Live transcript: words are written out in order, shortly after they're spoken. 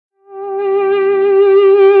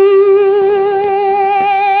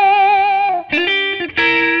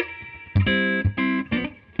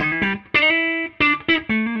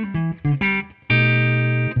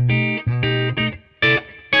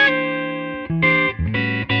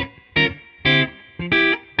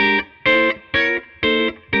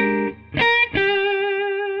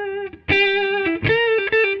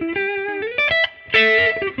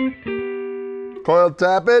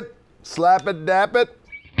tap it, slap it, dap it.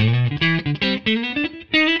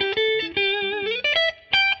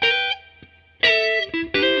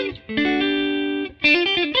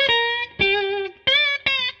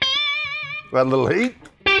 Got a little heat.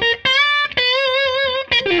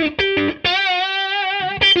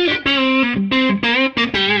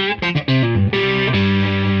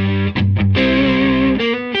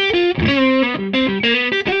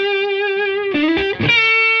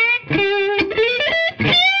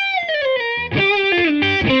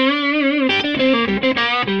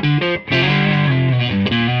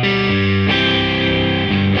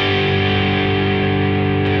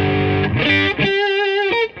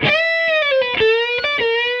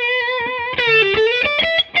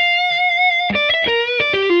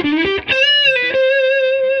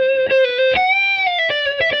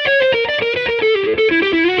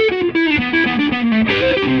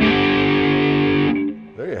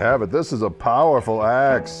 Have it. This is a powerful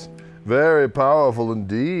axe. Very powerful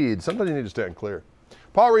indeed. Sometimes you need to stand clear.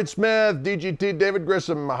 Paul Reed Smith, DGT David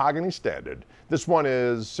Grissom Mahogany Standard. This one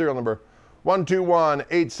is serial number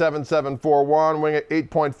 121-87741, weighing at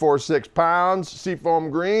 8.46 pounds, seafoam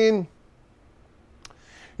green.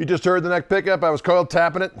 You just heard the neck pickup. I was coil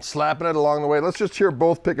tapping it and slapping it along the way. Let's just hear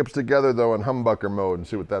both pickups together though in humbucker mode and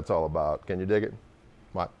see what that's all about. Can you dig it?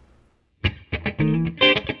 What?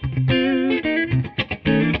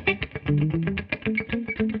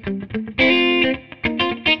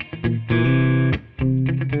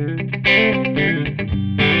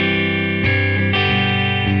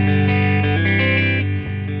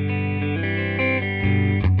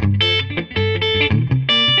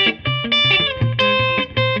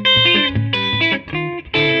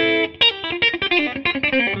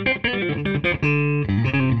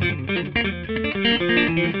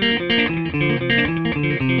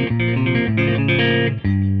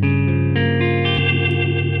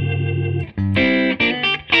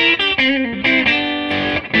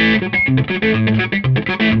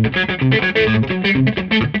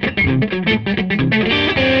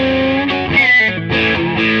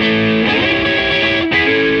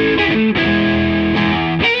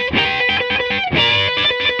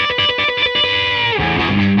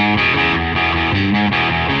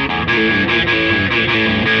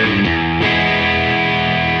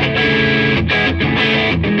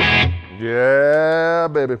 Yeah,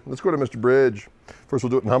 baby. Let's go to Mr. Bridge. First,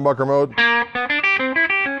 we'll do it in humbucker mode.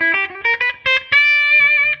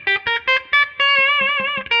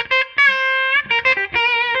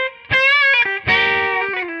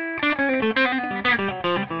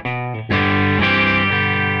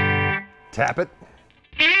 Tap it.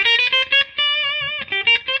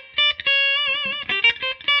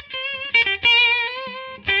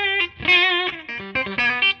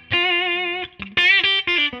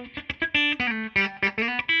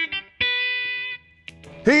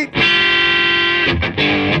 Heat.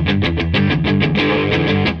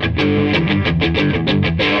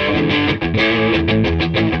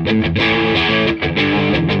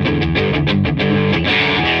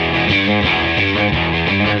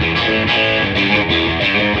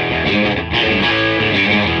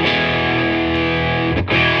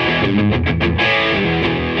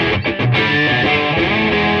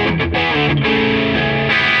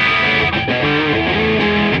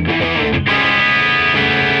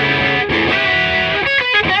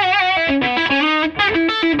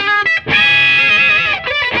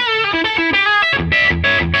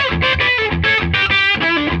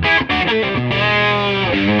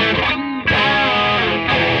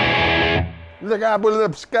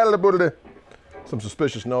 Some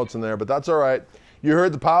suspicious notes in there, but that's all right. You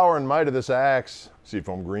heard the power and might of this axe.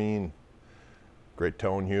 Seafoam green, great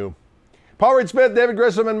tone hue. Paul Reed Smith, David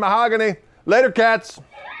Grissom, and Mahogany. Later, cats.